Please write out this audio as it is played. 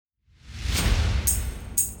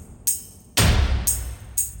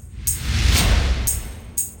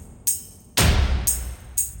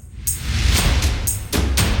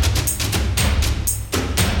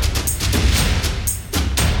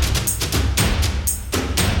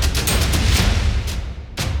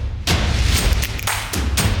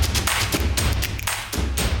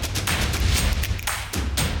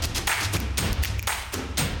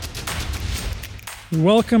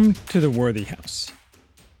Welcome to the Worthy House.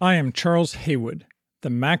 I am Charles Haywood, the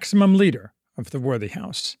maximum leader of the Worthy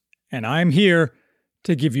House, and I am here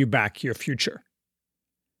to give you back your future.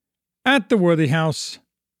 At the Worthy House,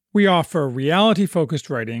 we offer reality-focused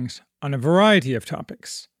writings on a variety of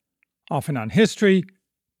topics, often on history,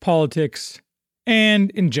 politics, and,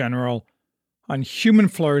 in general, on human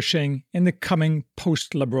flourishing in the coming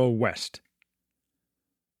post-liberal West.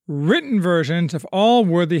 Written versions of all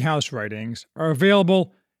Worthy House writings are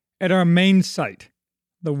available at our main site,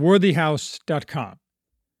 theworthyhouse.com.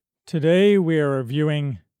 Today we are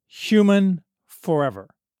reviewing Human Forever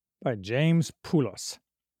by James Poulos.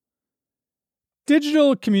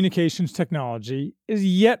 Digital communications technology is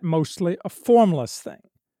yet mostly a formless thing,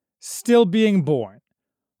 still being born,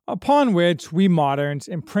 upon which we moderns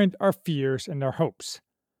imprint our fears and our hopes.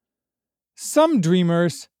 Some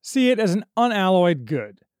dreamers see it as an unalloyed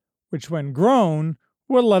good, which when grown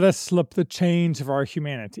will let us slip the chains of our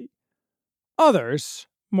humanity. Others,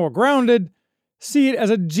 more grounded, see it as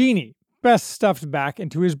a genie best stuffed back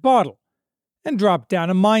into his bottle and dropped down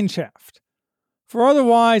a mine shaft, for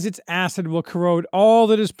otherwise its acid will corrode all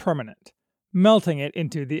that is permanent, melting it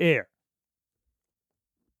into the air.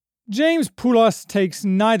 James Poulos takes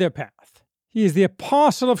neither path. He is the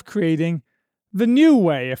apostle of creating the new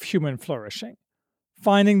way of human flourishing,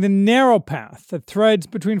 finding the narrow path that threads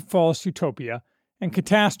between false utopia and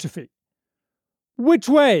catastrophe. Which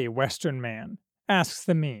way, Western man? Asks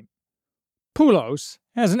the meme. Poulos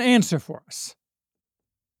has an answer for us.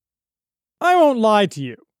 I won't lie to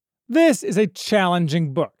you. This is a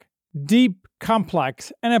challenging book, deep,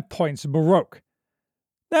 complex, and at points baroque.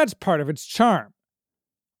 That's part of its charm.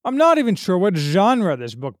 I'm not even sure what genre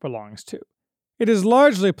this book belongs to. It is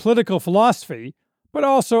largely political philosophy, but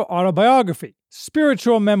also autobiography,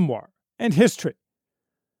 spiritual memoir, and history.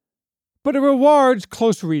 But it rewards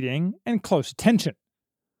close reading and close attention.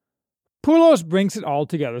 Poulos brings it all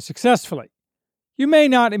together successfully. You may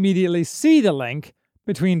not immediately see the link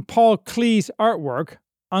between Paul Klee's artwork,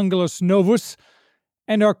 Angelus Novus,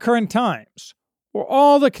 and our current times, or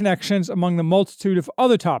all the connections among the multitude of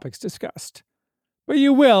other topics discussed, but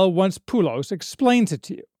you will once Poulos explains it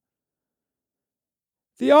to you.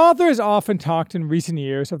 The author has often talked in recent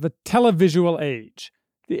years of the televisual age,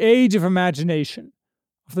 the age of imagination,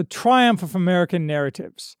 of the triumph of American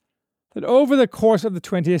narratives, that over the course of the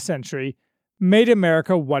 20th century made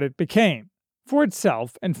America what it became, for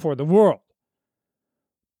itself and for the world.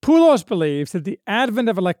 Poulos believes that the advent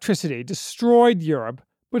of electricity destroyed Europe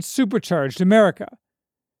but supercharged America.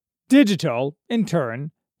 Digital, in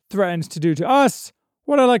turn, threatens to do to us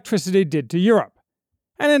what electricity did to Europe,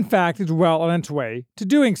 and in fact is well on its way to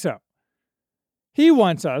doing so. He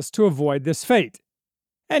wants us to avoid this fate,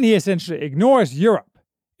 and he essentially ignores Europe,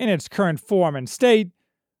 in its current form and state,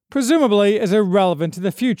 presumably as irrelevant to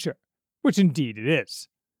the future, which indeed it is.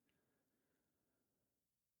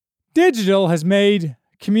 Digital has made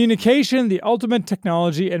communication the ultimate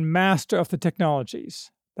technology and master of the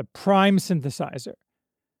technologies, the prime synthesizer.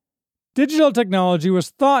 Digital technology was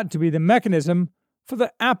thought to be the mechanism for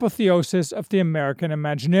the apotheosis of the American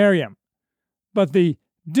Imaginarium. But the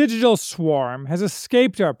digital swarm has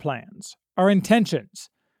escaped our plans, our intentions,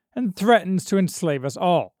 and threatens to enslave us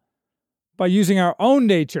all, by using our own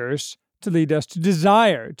natures to lead us to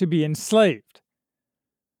desire to be enslaved.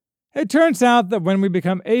 It turns out that when we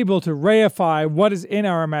become able to reify what is in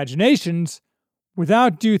our imaginations,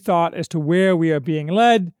 without due thought as to where we are being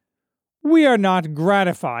led, we are not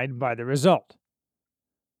gratified by the result.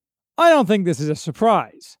 I don't think this is a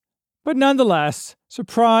surprise, but nonetheless,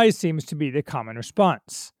 surprise seems to be the common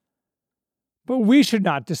response. But we should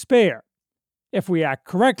not despair. If we act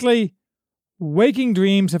correctly, waking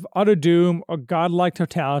dreams of utter doom or godlike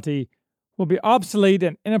totality will be obsolete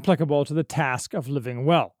and inapplicable to the task of living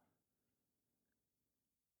well.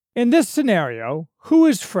 In this scenario, who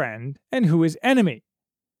is friend and who is enemy?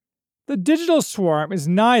 The digital swarm is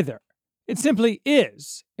neither. It simply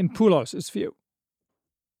is, in Poulos' view.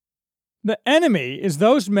 The enemy is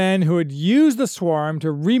those men who would use the swarm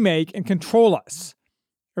to remake and control us,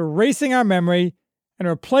 erasing our memory and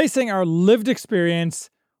replacing our lived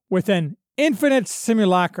experience with an infinite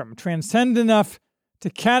simulacrum transcendent enough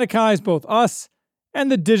to catechize both us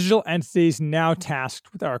and the digital entities now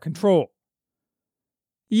tasked with our control.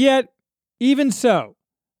 Yet, even so,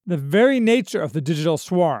 the very nature of the digital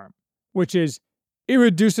swarm, which is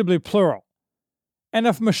irreducibly plural, and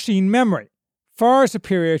of machine memory, far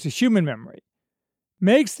superior to human memory,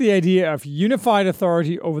 makes the idea of unified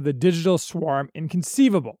authority over the digital swarm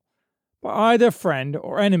inconceivable by either friend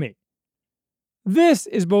or enemy. This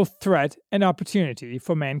is both threat and opportunity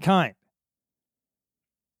for mankind.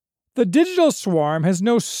 The digital swarm has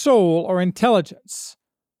no soul or intelligence.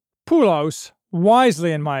 Poulos,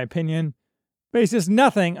 wisely in my opinion, bases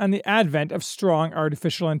nothing on the advent of strong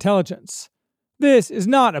artificial intelligence. This is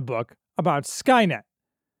not a book about Skynet.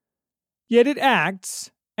 Yet it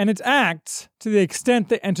acts, and its acts, to the extent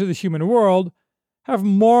they enter the human world, have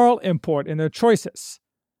moral import in their choices.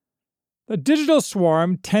 The digital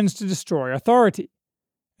swarm tends to destroy authority,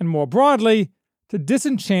 and more broadly, to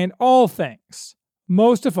disenchant all things,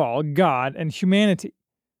 most of all God and humanity.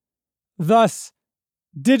 Thus,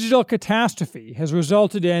 digital catastrophe has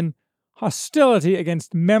resulted in hostility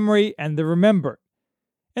against memory and the remembered,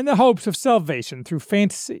 in the hopes of salvation through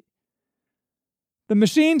fantasy. The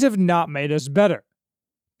machines have not made us better.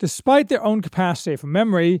 Despite their own capacity for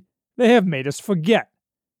memory, they have made us forget,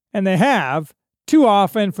 and they have, too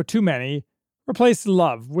often for too many, replaced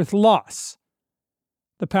love with loss.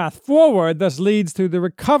 The path forward thus leads through the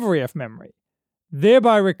recovery of memory,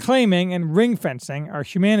 thereby reclaiming and ring-fencing our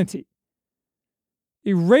humanity.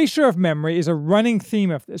 Erasure of memory is a running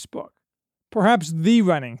theme of this book, perhaps the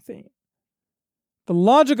running theme. The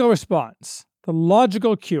logical response, the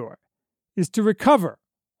logical cure, is to recover,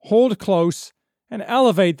 hold close, and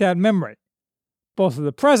elevate that memory, both of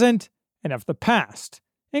the present and of the past,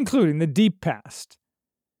 including the deep past,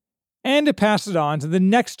 and to pass it on to the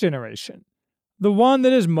next generation, the one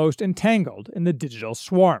that is most entangled in the digital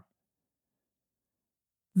swarm.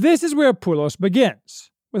 This is where Poulos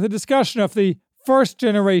begins, with a discussion of the first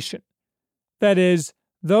generation, that is,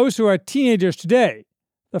 those who are teenagers today,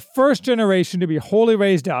 the first generation to be wholly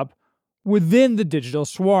raised up within the digital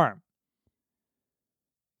swarm.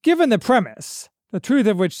 Given the premise, the truth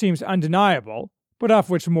of which seems undeniable, but of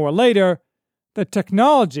which more later, that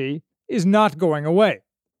technology is not going away.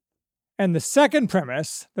 And the second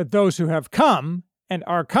premise, that those who have come, and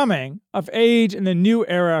are coming, of age in the new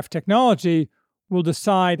era of technology, will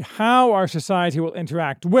decide how our society will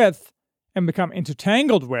interact with, and become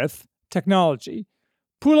intertangled with, technology,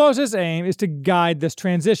 Poulos' aim is to guide this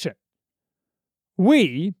transition.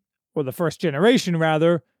 We, or the first generation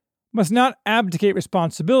rather, must not abdicate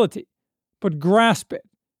responsibility, but grasp it,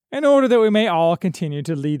 in order that we may all continue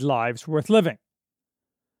to lead lives worth living.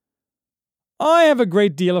 I have a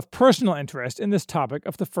great deal of personal interest in this topic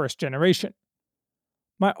of the first generation.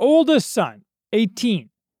 My oldest son, 18,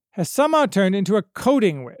 has somehow turned into a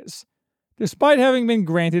coding whiz, despite having been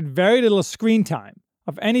granted very little screen time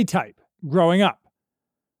of any type growing up.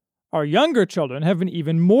 Our younger children have been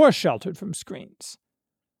even more sheltered from screens.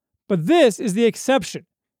 But this is the exception,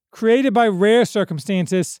 created by rare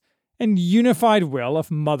circumstances and unified will of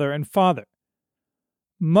mother and father.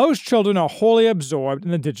 Most children are wholly absorbed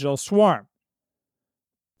in the digital swarm.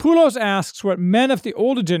 Poulos asks what men of the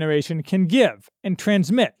older generation can give and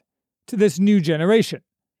transmit to this new generation.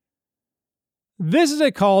 This is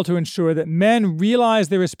a call to ensure that men realize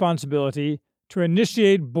their responsibility to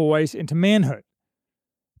initiate boys into manhood,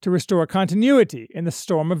 to restore continuity in the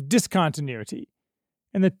storm of discontinuity,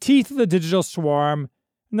 in the teeth of the digital swarm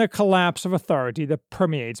and the collapse of authority that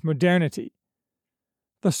permeates modernity.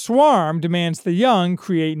 The swarm demands the young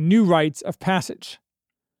create new rites of passage.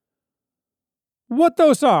 What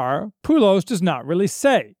those are, Poulos does not really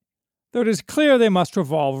say, though it is clear they must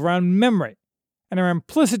revolve around memory and are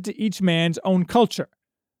implicit to each man's own culture,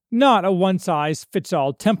 not a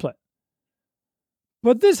one-size-fits-all template.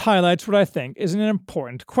 But this highlights what I think is an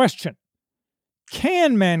important question.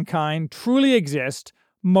 Can mankind truly exist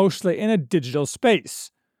mostly in a digital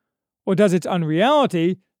space? Or does its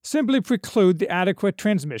unreality simply preclude the adequate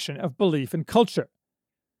transmission of belief and culture?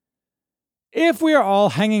 If we are all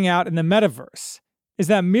hanging out in the metaverse, is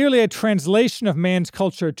that merely a translation of man's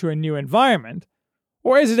culture to a new environment,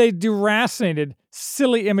 or is it a deracinated,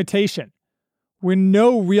 silly imitation, where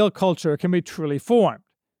no real culture can be truly formed,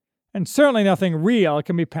 and certainly nothing real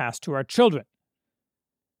can be passed to our children?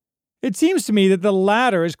 It seems to me that the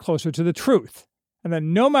latter is closer to the truth, and that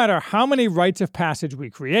no matter how many rites of passage we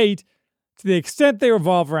create, to the extent they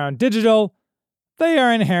revolve around digital, they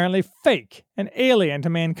are inherently fake and alien to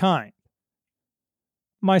mankind.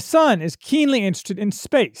 My son is keenly interested in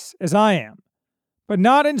space, as I am, but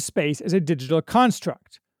not in space as a digital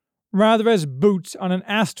construct, rather as boots on an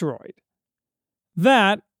asteroid.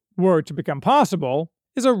 That, were it to become possible,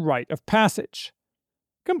 is a rite of passage.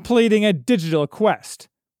 Completing a digital quest,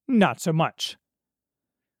 not so much.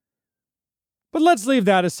 But let's leave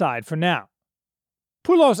that aside for now.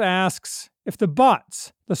 Poulos asks, if the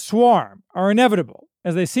bots, the swarm, are inevitable,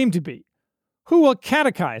 as they seem to be, who will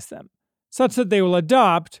catechize them, such that they will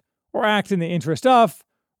adopt, or act in the interest of,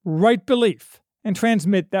 right belief, and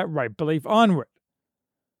transmit that right belief onward?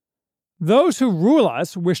 Those who rule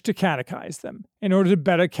us wish to catechize them in order to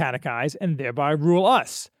better catechize and thereby rule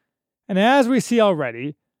us. And as we see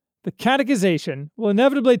already, the catechization will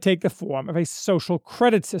inevitably take the form of a social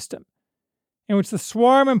credit system, in which the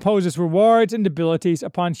swarm imposes rewards and abilities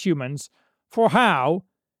upon humans for how,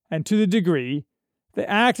 and to the degree, they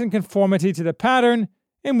act in conformity to the pattern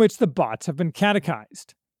in which the bots have been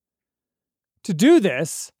catechized. To do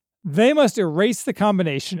this, they must erase the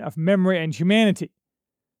combination of memory and humanity,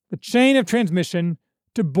 the chain of transmission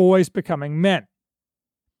to boys becoming men.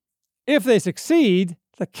 If they succeed,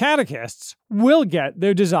 the catechists will get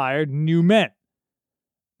their desired new men.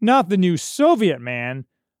 Not the new Soviet man,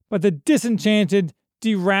 but the disenchanted,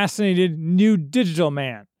 deracinated new digital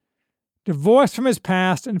man, divorced from his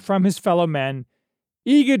past and from his fellow men,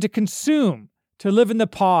 eager to consume, to live in the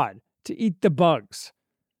pod, to eat the bugs.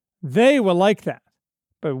 They will like that,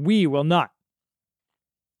 but we will not.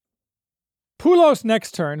 Poulos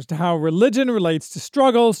next turns to how religion relates to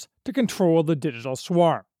struggles to control the digital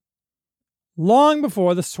swarm. Long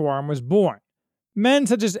before the swarm was born, men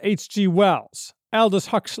such as H.G. Wells, Aldous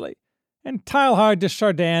Huxley, and Teilhard de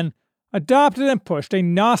Chardin adopted and pushed a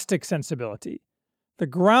Gnostic sensibility, the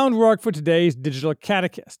groundwork for today's digital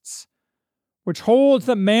catechists, which holds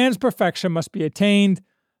that man's perfection must be attained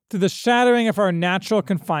through the shattering of our natural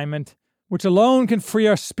confinement, which alone can free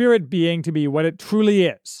our spirit being to be what it truly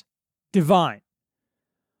is, divine.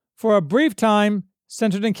 For a brief time,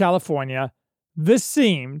 centered in California, this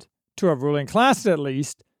seemed, to our ruling classes at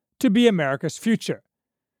least, to be America's future.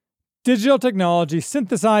 Digital technology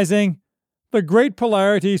synthesizing the great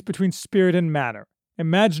polarities between spirit and matter,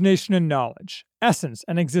 imagination and knowledge, essence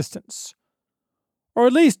and existence. Or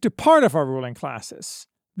at least to part of our ruling classes,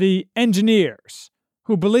 the engineers,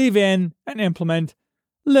 who believe in and implement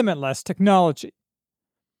limitless technology.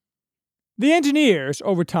 The engineers,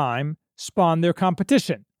 over time, spawned their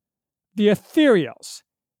competition, the ethereals,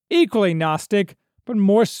 equally Gnostic but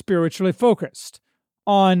more spiritually focused,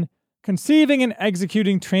 on conceiving and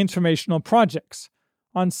executing transformational projects,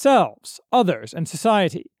 on selves, others, and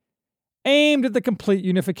society, aimed at the complete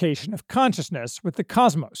unification of consciousness with the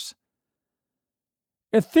cosmos.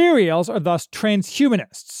 Ethereals are thus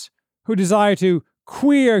transhumanists, who desire to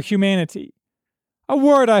queer humanity, a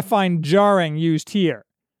word I find jarring used here,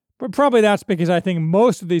 but probably that's because I think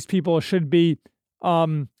most of these people should be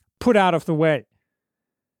put out of the way.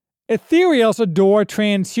 Ethereals adore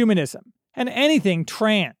transhumanism and anything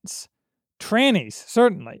trans. Trannies,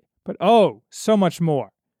 certainly, but oh, so much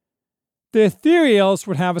more. The ethereals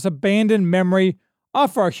would have us abandon memory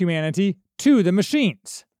of our humanity to the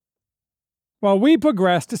machines, while we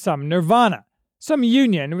progress to some nirvana, some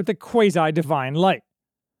union with the quasi-divine light.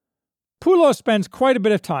 Poulos spends quite a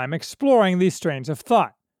bit of time exploring these strains of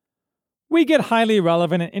thought. We get highly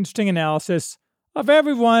relevant and interesting analysis of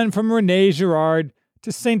everyone from René Girard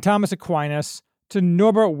to St. Thomas Aquinas to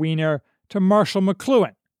Norbert Wiener to Marshall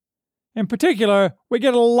McLuhan. In particular, we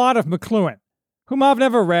get a lot of McLuhan, whom I've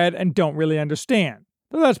never read and don't really understand,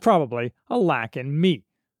 though that's probably a lack in me.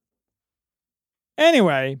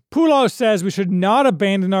 Anyway, Poulos says we should not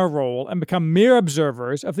abandon our role and become mere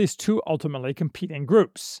observers of these two ultimately competing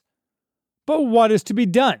groups. But what is to be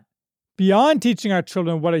done, beyond teaching our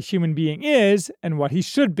children what a human being is and what he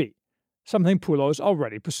should be, something Poulos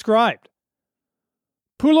already prescribed?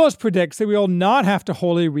 Poulos predicts that we will not have to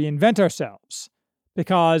wholly reinvent ourselves,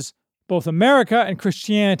 because both America and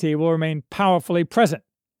Christianity will remain powerfully present.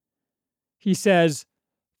 He says,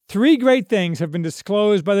 3 great things have been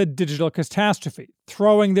disclosed by the digital catastrophe,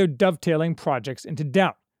 throwing their dovetailing projects into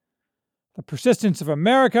doubt: the persistence of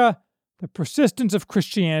America, the persistence of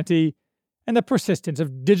Christianity, and the persistence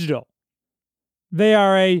of digital. They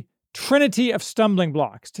are a trinity of stumbling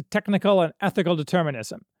blocks to technical and ethical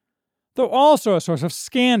determinism, though also a source of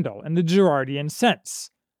scandal in the Girardian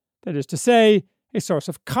sense, that is to say, a source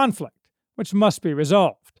of conflict, which must be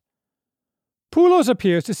resolved. Poulos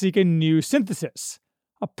appears to seek a new synthesis,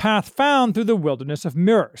 a path found through the wilderness of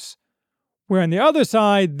mirrors, where on the other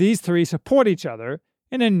side these 3 support each other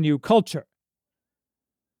in a new culture.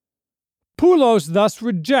 Poulos thus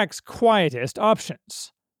rejects quietist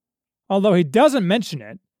options. Although he doesn't mention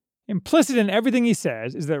it, implicit in everything he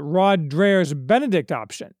says is that Rod Dreher's Benedict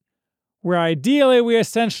option, where ideally we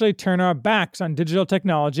essentially turn our backs on digital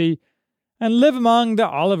technology and live among the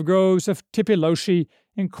olive groves of Tipiloshi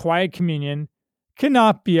in quiet communion,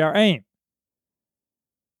 cannot be our aim.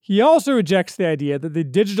 He also rejects the idea that the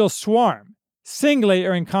digital swarm, singly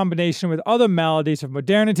or in combination with other maladies of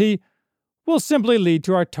modernity, will simply lead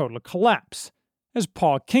to our total collapse, as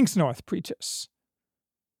Paul Kingsnorth preaches.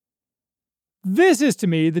 This is to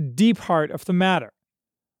me the deep heart of the matter.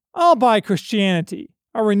 I'll buy Christianity,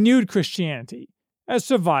 a renewed Christianity as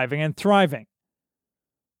surviving and thriving.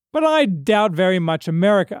 But I doubt very much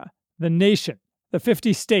America, the nation, the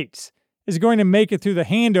 50 states, is going to make it through the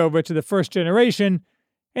handover to the first generation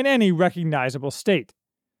in any recognizable state.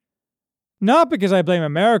 Not because I blame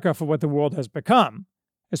America for what the world has become,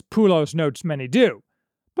 as Poulos notes many do,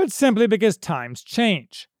 but simply because times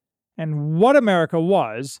change, and what America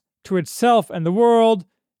was, to itself and the world,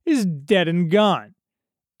 is dead and gone,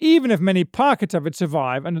 even if many pockets of it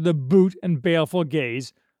survive under the boot and baleful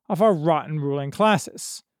gaze of our rotten ruling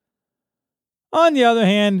classes. On the other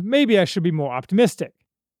hand, maybe I should be more optimistic.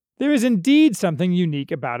 There is indeed something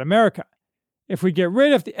unique about America. If we get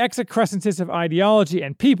rid of the excrescences of ideology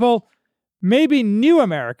and people, maybe new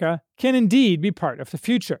America can indeed be part of the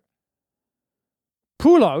future.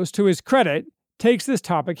 Poulos, to his credit, takes this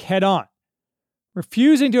topic head on,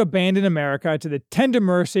 refusing to abandon America to the tender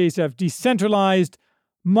mercies of decentralized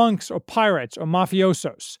monks or pirates or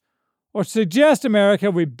mafiosos, or suggest America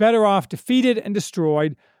would be better off defeated and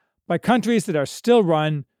destroyed by countries that are still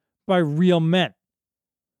run by real men.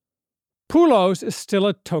 Poulos is still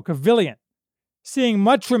a Tocquevillian, seeing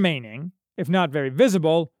much remaining, if not very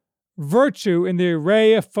visible, virtue in the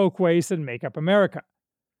array of folkways that make up America.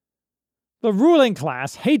 The ruling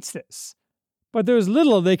class hates this, but there is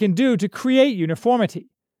little they can do to create uniformity,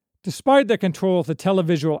 despite their control of the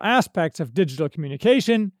televisual aspects of digital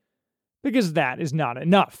communication, because that is not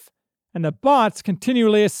enough, and the bots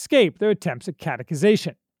continually escape their attempts at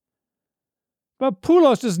catechization. But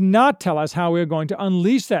Poulos does not tell us how we are going to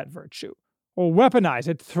unleash that virtue, or weaponize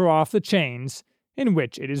it to throw off the chains in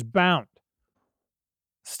which it is bound.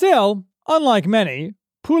 Still, unlike many,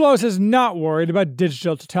 Poulos is not worried about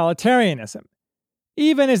digital totalitarianism,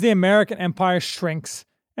 even as the American empire shrinks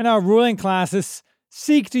and our ruling classes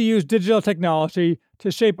seek to use digital technology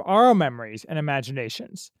to shape our memories and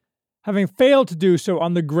imaginations, having failed to do so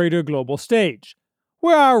on the greater global stage,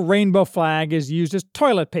 where our rainbow flag is used as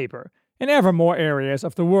toilet paper in ever more areas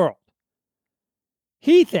of the world.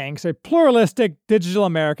 He thinks a pluralistic digital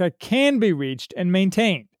America can be reached and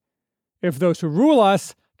maintained, if those who rule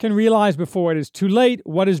us can realize before it is too late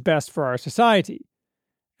what is best for our society,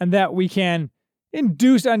 and that we can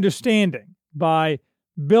induce understanding by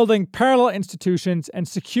building parallel institutions and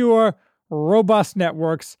secure, robust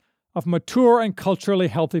networks of mature and culturally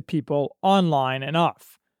healthy people online and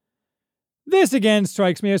off. This again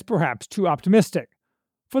strikes me as perhaps too optimistic,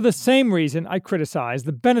 for the same reason I criticize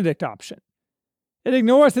the Benedict option. It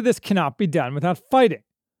ignores that this cannot be done without fighting,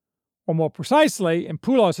 or more precisely, in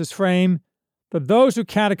Poulos' frame, that those who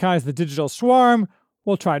catechize the digital swarm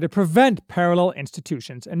will try to prevent parallel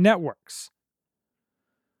institutions and networks.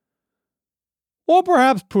 Or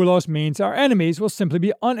perhaps Poulos means our enemies will simply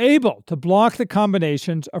be unable to block the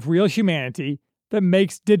combinations of real humanity that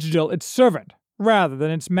makes digital its servant rather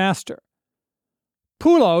than its master.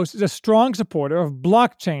 Poulos is a strong supporter of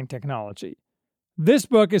blockchain technology. This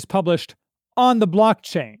book is published on the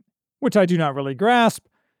blockchain, which I do not really grasp,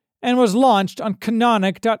 and was launched on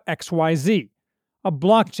Canonic.xyz, a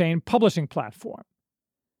blockchain publishing platform.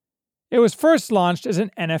 It was first launched as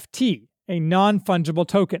an NFT, a non-fungible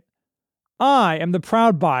token. I am the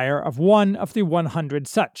proud buyer of one of the 100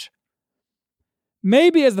 such.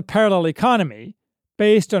 Maybe as the parallel economy,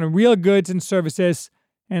 based on real goods and services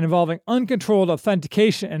and involving uncontrolled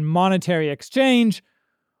authentication and monetary exchange,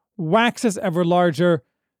 waxes ever larger,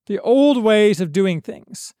 the old ways of doing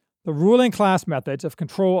things, the ruling class methods of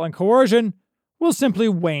control and coercion, will simply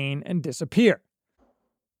wane and disappear.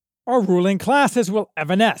 Our ruling classes will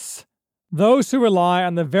evanesce. Those who rely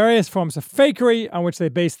on the various forms of fakery on which they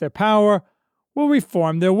base their power will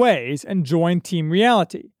reform their ways and join Team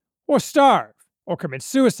Reality, or starve, or commit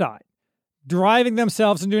suicide, driving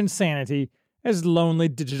themselves into insanity as lonely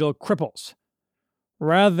digital cripples.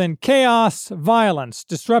 Rather than chaos, violence,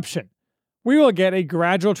 disruption, we will get a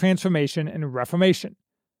gradual transformation and reformation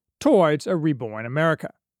towards a reborn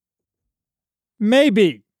America.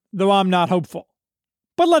 Maybe, though I'm not hopeful.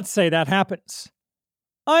 But let's say that happens.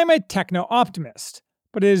 I'm a techno-optimist,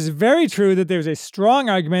 but it is very true that there's a strong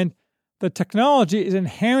argument that technology is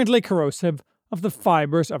inherently corrosive of the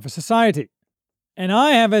fibers of a society, and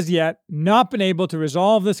I have as yet not been able to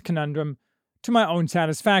resolve this conundrum to my own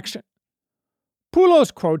satisfaction.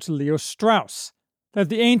 Poulos quotes Leo Strauss, that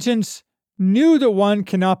the ancients knew that one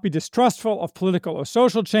cannot be distrustful of political or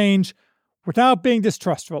social change without being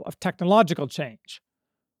distrustful of technological change.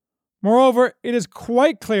 Moreover, it is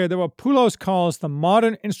quite clear that what Poulos calls the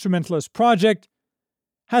modern instrumentalist project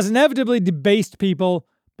has inevitably debased people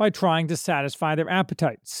by trying to satisfy their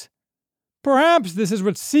appetites. Perhaps this is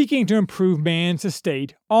what seeking to improve man's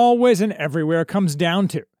estate always and everywhere comes down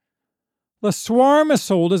to. the swarm is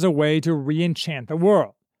sold as a way to re-enchant the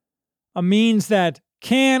world, a means that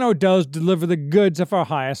can or does deliver the goods of our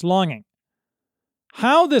highest longing.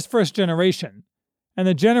 How this first generation, and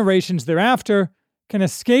the generations thereafter, can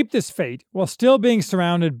escape this fate while still being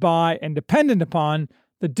surrounded by and dependent upon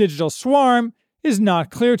the digital swarm is not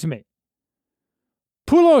clear to me.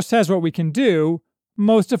 Poulos says what we can do,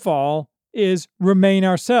 most of all, is remain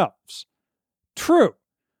ourselves. True,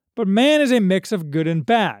 but man is a mix of good and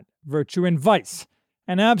bad, virtue and vice,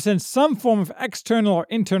 and absent some form of external or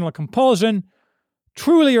internal compulsion,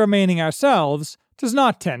 truly remaining ourselves does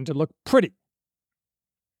not tend to look pretty.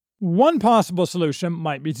 One possible solution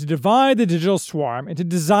might be to divide the digital swarm into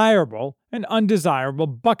desirable and undesirable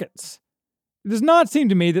buckets. It does not seem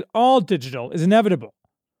to me that all digital is inevitable.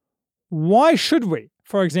 Why should we,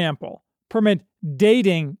 for example, permit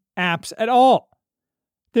dating apps at all?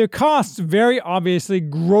 Their costs very obviously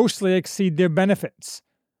grossly exceed their benefits.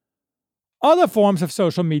 Other forms of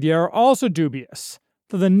social media are also dubious,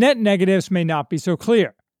 though the net negatives may not be so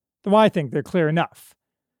clear, though I think they're clear enough.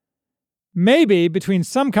 Maybe between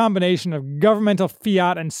some combination of governmental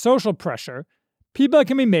fiat and social pressure, people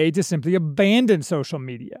can be made to simply abandon social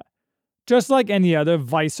media, just like any other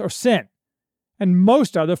vice or sin, and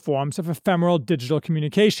most other forms of ephemeral digital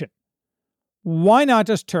communication. Why not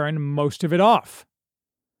just turn most of it off?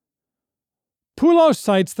 Poulos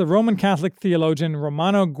cites the Roman Catholic theologian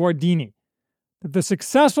Romano Guardini that the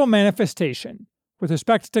successful manifestation, with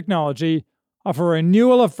respect to technology, of a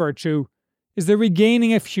renewal of virtue is the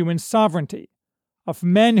regaining of human sovereignty, of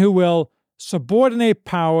men who will subordinate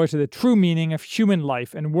power to the true meaning of human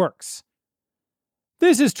life and works.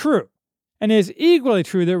 This is true, and it is equally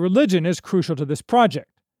true that religion is crucial to this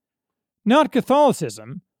project. Not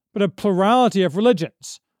Catholicism, but a plurality of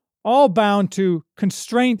religions, all bound to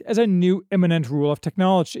constraint as a new immanent rule of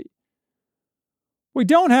technology. We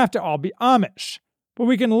don't have to all be Amish, but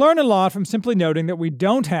we can learn a lot from simply noting that we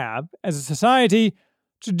don't have, as a society,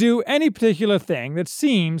 to do any particular thing that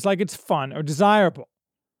seems like it's fun or desirable.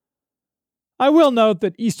 I will note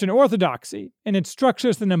that Eastern Orthodoxy, in its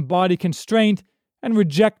structures that embody constraint and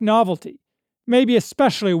reject novelty, may be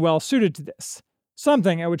especially well suited to this,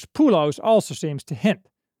 something at which Poulos also seems to hint.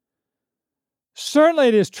 Certainly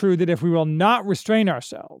it is true that if we will not restrain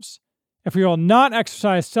ourselves, if we will not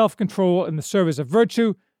exercise self-control in the service of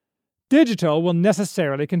virtue, digital will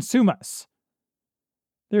necessarily consume us.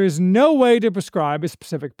 There is no way to prescribe a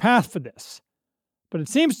specific path for this, but it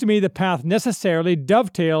seems to me the path necessarily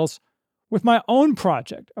dovetails with my own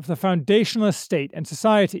project of the foundationalist state and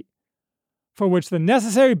society, for which the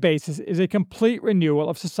necessary basis is a complete renewal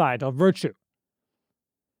of societal virtue.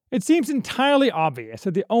 It seems entirely obvious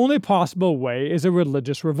that the only possible way is a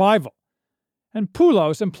religious revival, and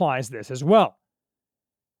Poulos implies this as well.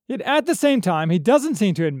 Yet at the same time, he doesn't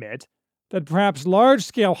seem to admit that perhaps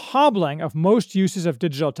large-scale hobbling of most uses of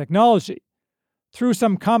digital technology, through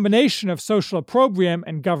some combination of social opprobrium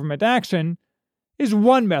and government action, is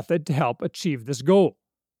one method to help achieve this goal.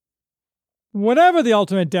 Whatever the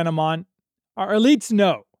ultimate denouement, our elites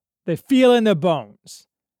know, they feel in their bones,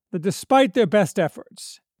 that despite their best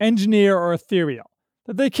efforts, engineer or ethereal,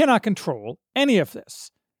 that they cannot control any of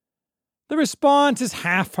this. The response is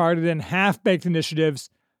half-hearted and half-baked initiatives,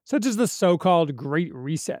 such as the so-called Great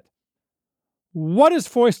Reset. What is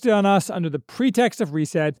foisted on us under the pretext of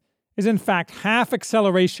reset is in fact half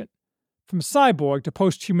acceleration, from cyborg to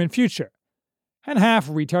post-human future, and half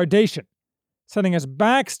retardation, setting us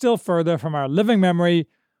back still further from our living memory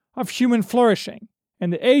of human flourishing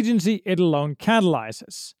and the agency it alone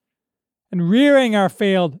catalyzes, and rearing our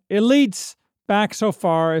failed elites back so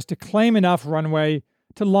far as to claim enough runway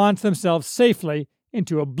to launch themselves safely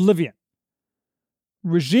into oblivion.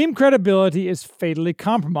 Regime credibility is fatally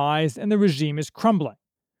compromised and the regime is crumbling.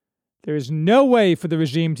 There is no way for the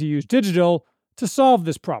regime to use digital to solve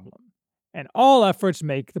this problem, and all efforts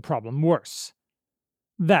make the problem worse.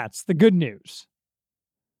 That's the good news.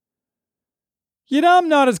 Yet I'm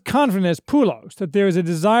not as confident as Poulos that there is a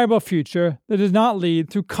desirable future that does not lead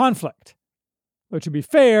through conflict. Though to be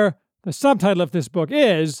fair, the subtitle of this book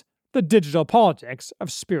is The Digital Politics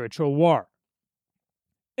of Spiritual War.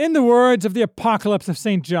 In the words of the Apocalypse of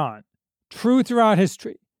St. John, true throughout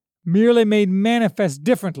history, merely made manifest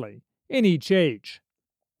differently in each age.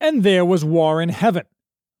 And there was war in heaven.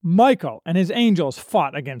 Michael and his angels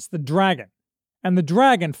fought against the dragon, and the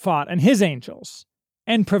dragon fought and his angels,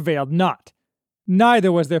 and prevailed not.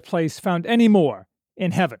 Neither was their place found any more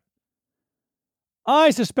in heaven. I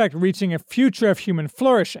suspect reaching a future of human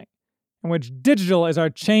flourishing, in which digital is our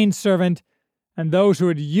chained servant, and those who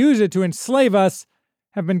would use it to enslave us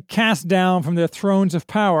have been cast down from their thrones of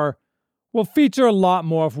power, will feature a lot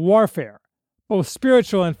more of warfare both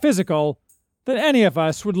spiritual and physical, than any of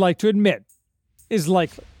us would like to admit is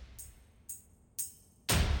likely.